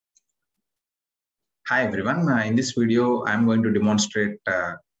Hi everyone. In this video, I am going to demonstrate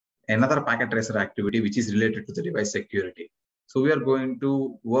another packet tracer activity which is related to the device security. So we are going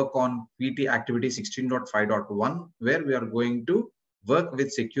to work on PT activity 16.5.1 where we are going to work with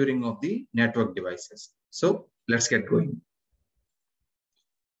securing of the network devices. So let's get going.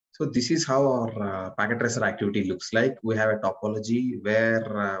 So this is how our packet tracer activity looks like. We have a topology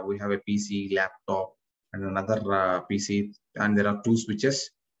where we have a PC, laptop, and another PC, and there are two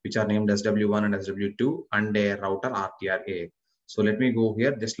switches which are named SW1 and SW2, and a router RTRA. So let me go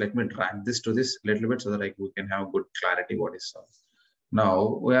here. Just let me drag this to this little bit so that we can have good clarity what is up.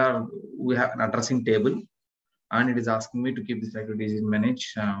 Now we have an addressing table, and it is asking me to keep this activities in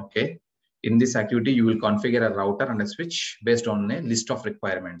manage. Okay. In this activity, you will configure a router and a switch based on a list of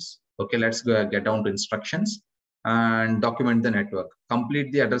requirements. Okay, let's go get down to instructions and document the network.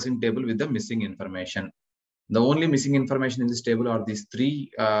 Complete the addressing table with the missing information. The only missing information in this table are these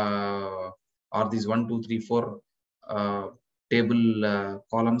three, or these 1, 2, 3, 4 table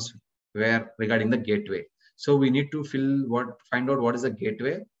columns where regarding the gateway. So we need to find out what is the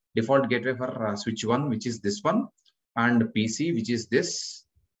gateway. Default gateway for switch 1, which is this one, and PC, which is this,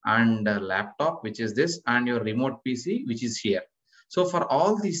 and laptop, which is this, and your remote PC, which is here. So for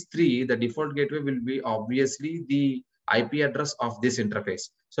all these three, the default gateway will be obviously the IP address of this interface.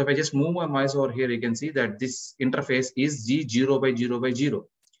 So if I just move my mouse over here, you can see that this interface is G0/0/0.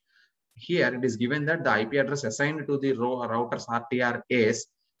 Here it is given that the IP address assigned to the router's RTRA's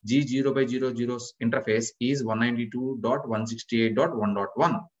G0/0/0 interface is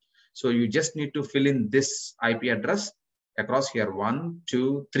 192.168.1.1. So you just need to fill in this IP address across here 1,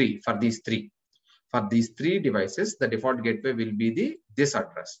 2, 3 for these three. For these three devices, the default gateway will be this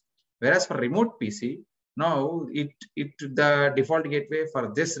address. Whereas for remote PC, now the default gateway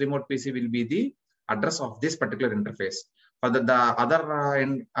for this remote PC will be the address of this particular interface. For the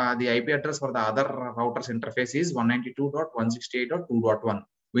IP address for the other router's interface is 192.168.2.1.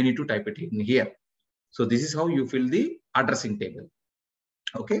 We need to type it in here. So this is how you fill the addressing table.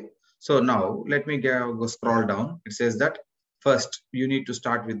 Okay. So now let me go scroll down. It says that first you need to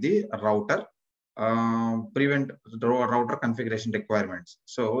start with the router. Prevent router configuration requirements.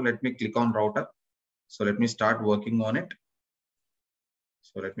 So let me click on router. So let me start working on it.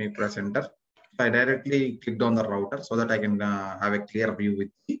 So let me press enter. I directly clicked on the router so that I can have a clear view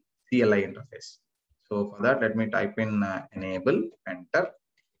with the CLI interface. So for that, let me type in enable, enter,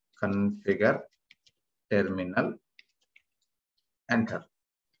 configure, terminal, enter.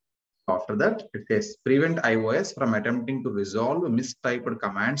 After that, it says prevent iOS from attempting to resolve mistyped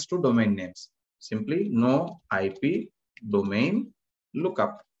commands to domain names. Simply no IP domain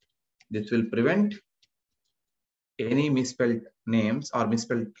lookup. This will prevent any misspelled names or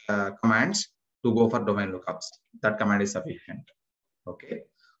misspelled commands to go for domain lookups. That command is sufficient. Okay.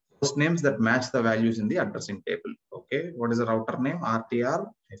 Host names that match the values in the addressing table. Okay. What is the router name?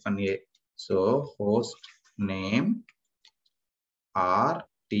 RTR-A. So host name RTR-A.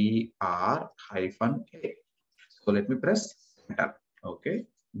 So let me press enter. Okay.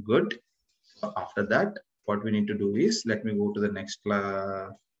 Good. So after that, what we need to do is, let me go to the next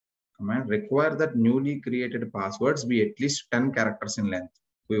command. Require that newly created passwords be at least 10 characters in length.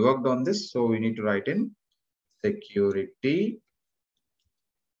 We worked on this, so we need to write in security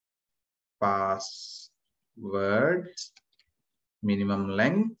passwords minimum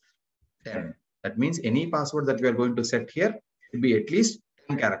length 10. That means any password that we are going to set here will be at least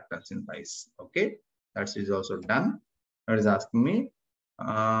 10 characters in size. Okay, that is also done. That is asking me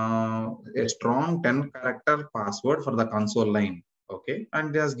a strong 10-character password for the console line. Okay,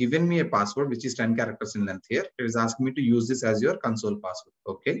 and it has given me a password which is 10 characters in length here. It is asking me to use this as your console password.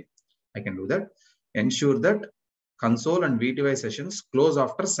 Okay, I can do that. Ensure that console and VTY sessions close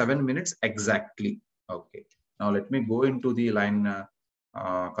after 7 minutes exactly. Okay, now let me go into the line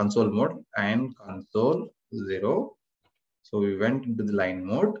console mode and console 0. So we went into the line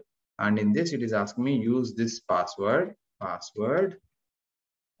mode, and in this it is asking me use this password.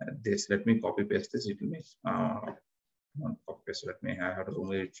 This, let me copy paste this. It will make copy paste. Let me have to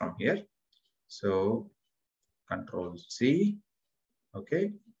remove it from here. So Control C.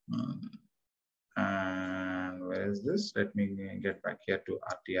 Okay. And where is this? Let me get back here to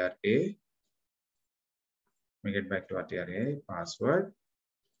RTRA. Let me get back to RTRA. Password.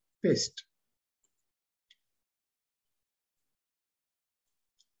 Paste.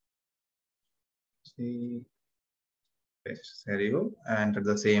 See. Paste. There you go. Enter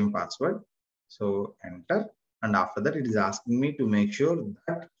the same password. So enter. And after that, it is asking me to make sure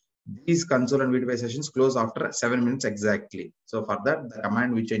that these console and VTY sessions close after 7 minutes exactly. So for that, the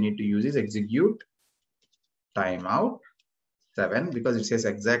command which I need to use is execute timeout 7 because it says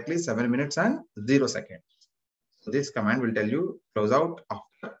exactly 7 minutes and 0 seconds. So this command will tell you close out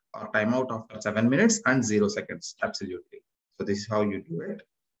after or timeout after 7 minutes and 0 seconds. Absolutely. So this is how you do it.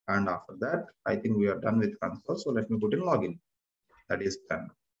 And after that, I think we are done with console. So let me put in login. That is done.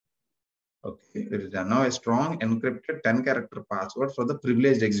 Okay, it is done. Now a strong encrypted 10-character password for the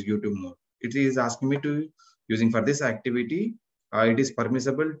privileged executive mode. It is asking me to using for this activity. It is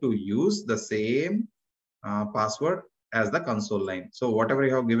permissible to use the same password as the console line. So whatever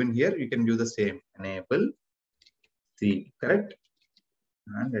you have given here, you can use the same. Enable C, correct?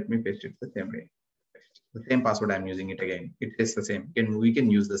 And let me paste it the same way. The same password I'm using it again. It is the same. We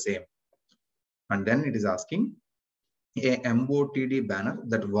can use the same. And then it is asking a MOTD banner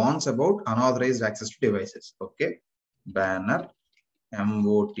that warns about unauthorized access to devices. Okay, banner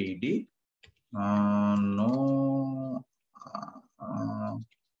MOTD no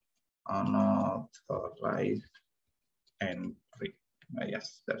unauthorized entry.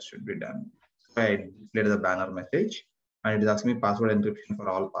 Yes, that should be done. So I displayed the banner message and it is asking me password encryption for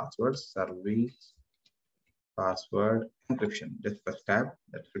all passwords. Service password encryption. Just first tab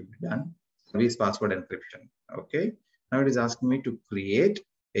that should be done. Service password encryption. Okay. Now it is asking me to create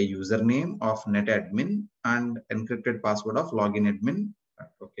a username of netadmin and encrypted password of login admin.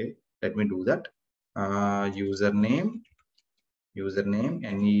 Okay. Let me do that. Username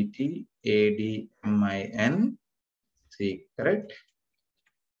netadmin secret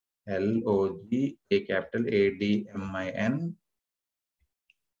log a capital admin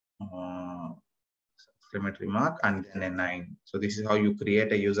exclamatory mark and then a 9. So this is how you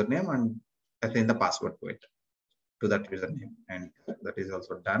create a username and assign the password to it, to that username, and that is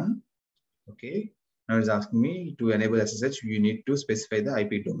also done. Okay. Now it's asking me to enable SSH. You need to specify the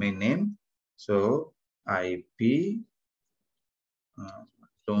IP domain name. So IP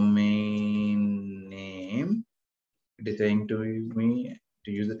domain name. It is saying to me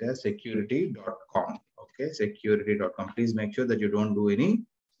to use it as security.com. Okay, security.com. Please make sure that you don't do any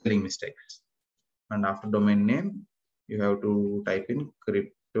spelling mistakes. And after domain name, you have to type in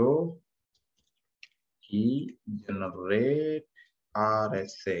crypto key generate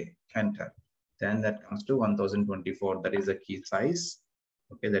RSA, enter. Then that comes to 1024. That is the key size.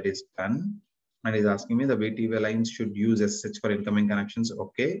 Okay, that is done. And is asking me the VTV lines should use SSH for incoming connections.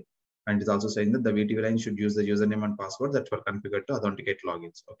 Okay. And it's also saying that the VTV line should use the username and password that were configured to authenticate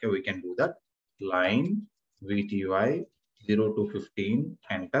logins. Okay, we can do that. Line VTY 0 to 15,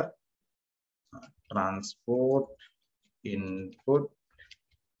 enter. Transport input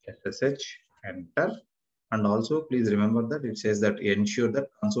SSH, enter. And also please remember that it says that ensure that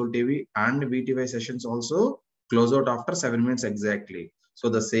console TV and VTY sessions also close out after 7 minutes exactly. So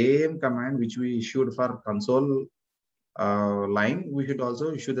the same command which we issued for console line, we should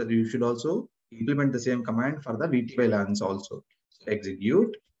also issue that. You should also implement the same command for the VTY lines also. So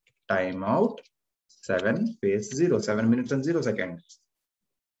execute timeout 7 phase 0, 7 minutes and 0 seconds.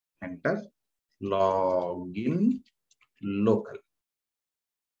 Enter. Login local.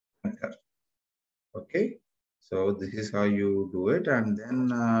 Enter. Okay. So this is how you do it, and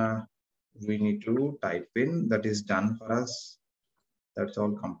then we need to type in. That is done for us. That's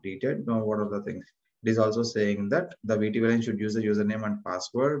all completed. Now, what are the things? It is also saying that the VTV line should use the username and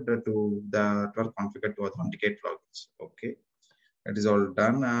password to the configured to authenticate logins. Okay, that is all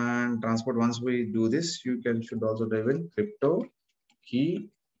done. And transport. Once we do this, you should also type in crypto key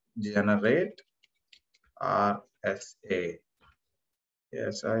generate RSA.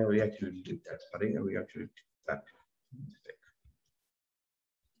 Yes, we actually did that. Sorry, we actually did that.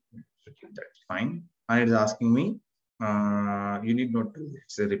 That's fine. And it's asking me, you need not do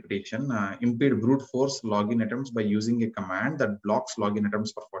it's a repetition. Impede brute force login attempts by using a command that blocks login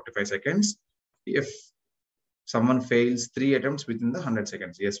attempts for 45 seconds. If someone fails 3 attempts within the 100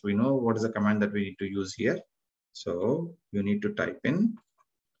 seconds. Yes, we know what is the command that we need to use here. So you need to type in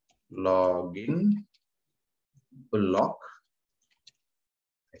login block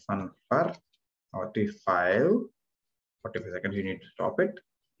for 45 seconds. You need to stop it.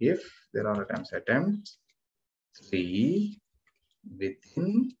 If there are attempts 3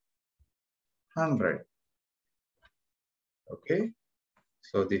 within 100. Okay.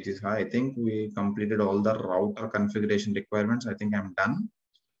 So this is how I think we completed all the router configuration requirements. I think I'm done.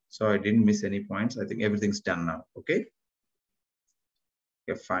 So I didn't miss any points. I think everything's done now. Okay.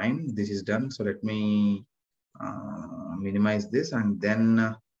 Okay, fine. This is done. So let me minimize this and then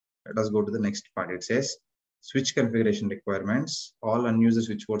let us go to the next part. It says switch configuration requirements. All unused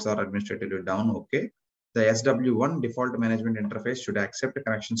switch ports are administratively down. Okay. The SW1 default management interface should accept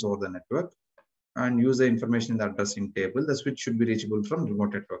connections over the network and use the information in the addressing table. The switch should be reachable from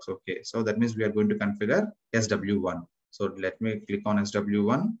remote networks. Okay, so that means we are going to configure SW1. So let me click on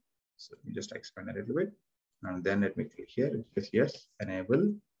SW1. So let me just expand a little bit. And then let me click here. It says yes,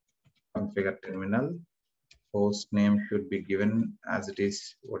 enable configure terminal. Host name should be given as it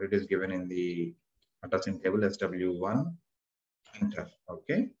is, what it is given in the addressing table, SW1. Enter.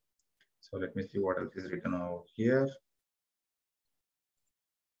 Okay. So let me see what else is written over here.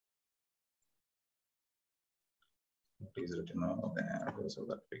 What is written over there so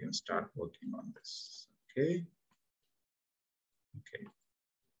that we can start working on this. Okay. Okay.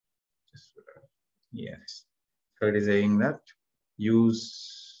 Just yes. So it is saying that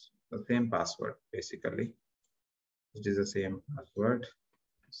use the same password basically. It is the same password.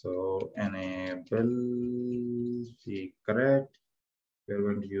 So enable secret. We are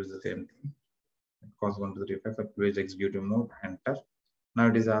going to use the same thing. Cause 1 2 3 5 page executive mode. Enter. Now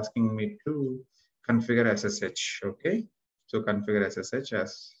it is asking me to configure SSH. Okay. So configure SSH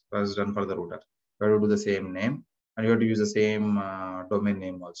as was done for the router. You have to do the same name and you have to use the same domain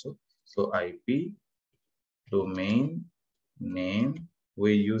name also. So IP domain name.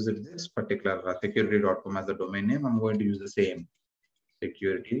 We use this particular security.com as the domain name. I'm going to use the same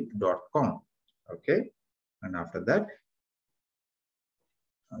security.com. Okay. And after that,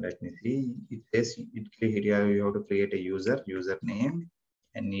 let me see. It says here you have to create a username,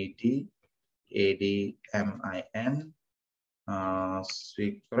 NET ADMIN,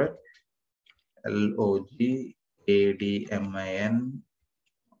 secret, LOGADMIN,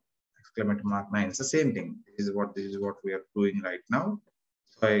 exclamation mark 9. It's the same thing. This is what we are doing right now.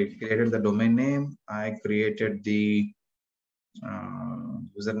 So I created the domain name. I created the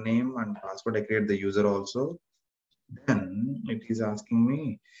username and password. I created the user also. Then it is asking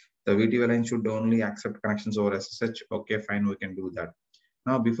me the VTV line should only accept connections over SSH. Okay, fine, we can do that.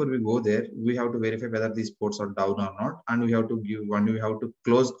 Now, before we go there, we have to verify whether these ports are down or not, and we have to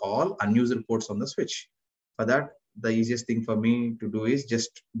close all unused ports on the switch. For that, the easiest thing for me to do is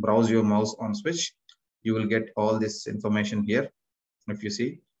just browse your mouse on switch. You will get all this information here. If you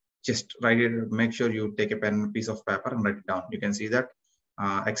see, just write it. Make sure you take a pen, piece of paper, and write it down. You can see that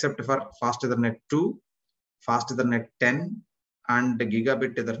except for fast Ethernet 2, fast Ethernet 10, and the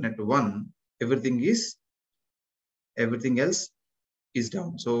gigabit Ethernet 1, everything else is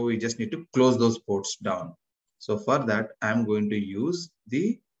down. So we just need to close those ports down. So for that, I'm going to use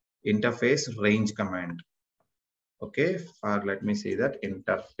the interface range command. Okay, let me see that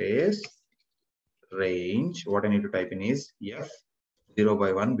interface range. What I need to type in is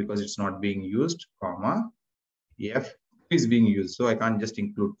F0/1 because it's not being used, comma, F is being used. So I can't just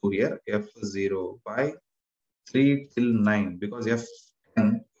include 2 here, F0/3 till 9 because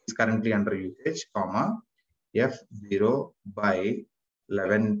F10 is currently under usage, comma,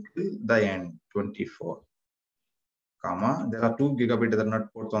 F0/11 till the end, 24, comma. There are 2 gigabit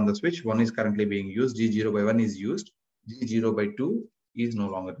Ethernet ports on the switch. One is currently being used. G0/1 is used. G0/2 is no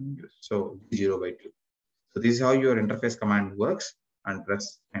longer being used. So G0/2. So this is how your interface command works, and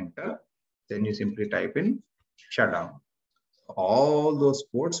press enter. Then you simply type in shutdown. All those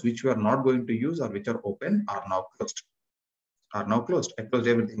ports which we are not going to use or which are open are now closed. I closed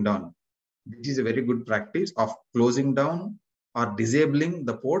everything down. This is a very good practice of closing down or disabling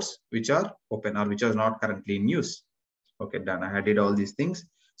the ports which are open or which are not currently in use. Okay, done. I did all these things.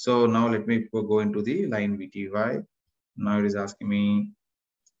 So now let me go into the line VTY. Now it is asking me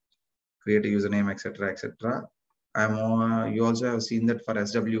create a username, etc., etc. You also have seen that for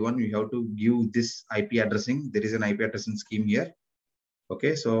SW1 you have to give this IP addressing. There is an IP addressing scheme here.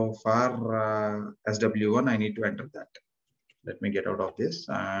 Okay, so for SW1 I need to enter that. Let me get out of this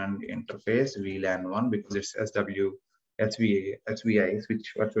and interface VLAN1 because it's SVI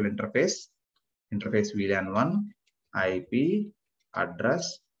switch virtual interface. Interface VLAN1 IP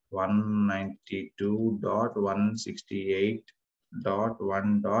address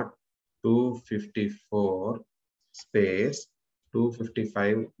 192.168.1.254 space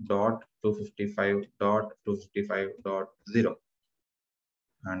 255.255.255.0,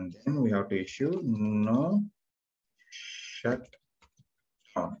 and then we have to issue no shut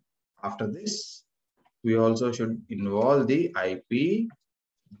down. After this, we also should involve the IP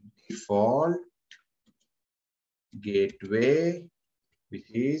default gateway,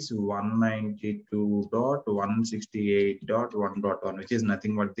 which is 192.168.1.1, which is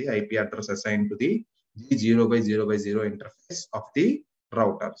nothing but the IP address assigned to the G0/0/0 interface of the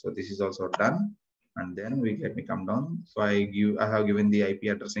router. So this is also done. And then let me come down. So I have given the IP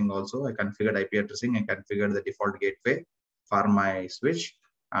addressing also. I configured IP addressing and configured the default gateway for my switch.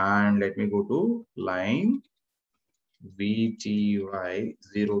 And let me go to line VTY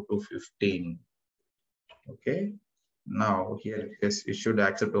 0 to 15. Okay. Now here it should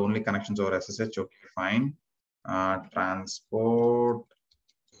accept only connections over SSH. Okay, fine. transport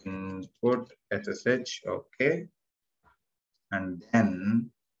input SSH. Okay. And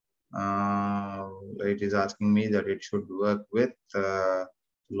then it is asking me that it should work with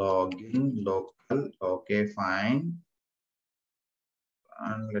login local. Okay, fine.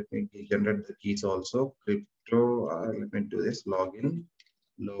 And let me generate the keys also. Crypto, let me do this. Login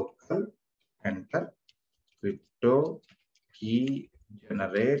local, enter. Crypto key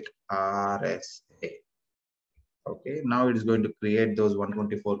generate RSA. Okay, now it is going to create those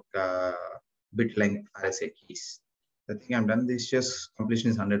 124 bit length RSA keys. I think I'm done. This just completion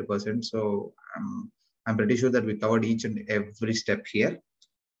is 100%. So I'm pretty sure that we covered each and every step here.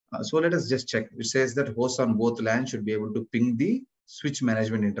 So let us just check. It says that hosts on both LAN should be able to ping the switch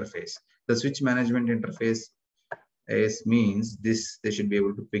management interface. The switch management interface means this, they should be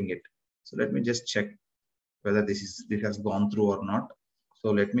able to ping it. So let me just check whether this has gone through or not.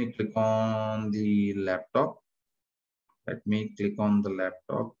 So let me click on the laptop. Let me click on the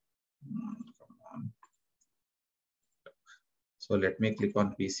laptop. Come on. So let me click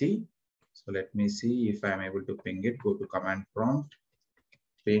on PC. So let me see if I'm able to ping it. Go to command prompt,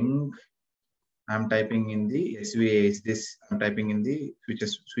 ping. I'm typing in the SVA is this. I'm typing in the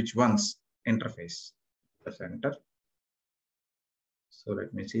switch one's interface. Press enter. So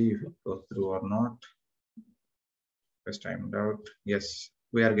let me see if it goes through or not. Press timed out. Yes,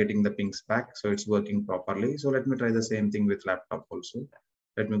 we are getting the pings back. So it's working properly. So let me try the same thing with laptop also.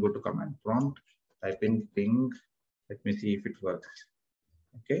 Let me go to command prompt, type in ping. Let me see if it works.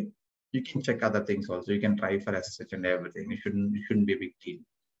 Okay. You can check other things also. You can try for SSH and everything. It shouldn't be a big deal.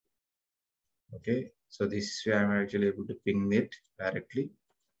 Okay. So this I'm actually able to ping it directly.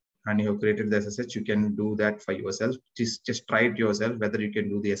 And you have created the SSH, you can do that for yourself. Just try it yourself whether you can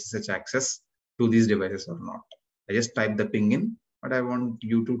do the SSH access to these devices or not. I just type the ping in, but I want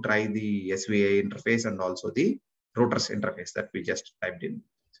you to try the SVA interface and also the routers interface that we just typed in.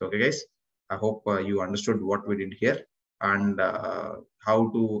 So, okay, guys, I hope you understood what we did here and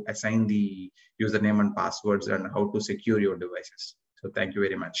how to assign the username and passwords and how to secure your devices. So, thank you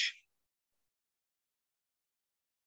very much.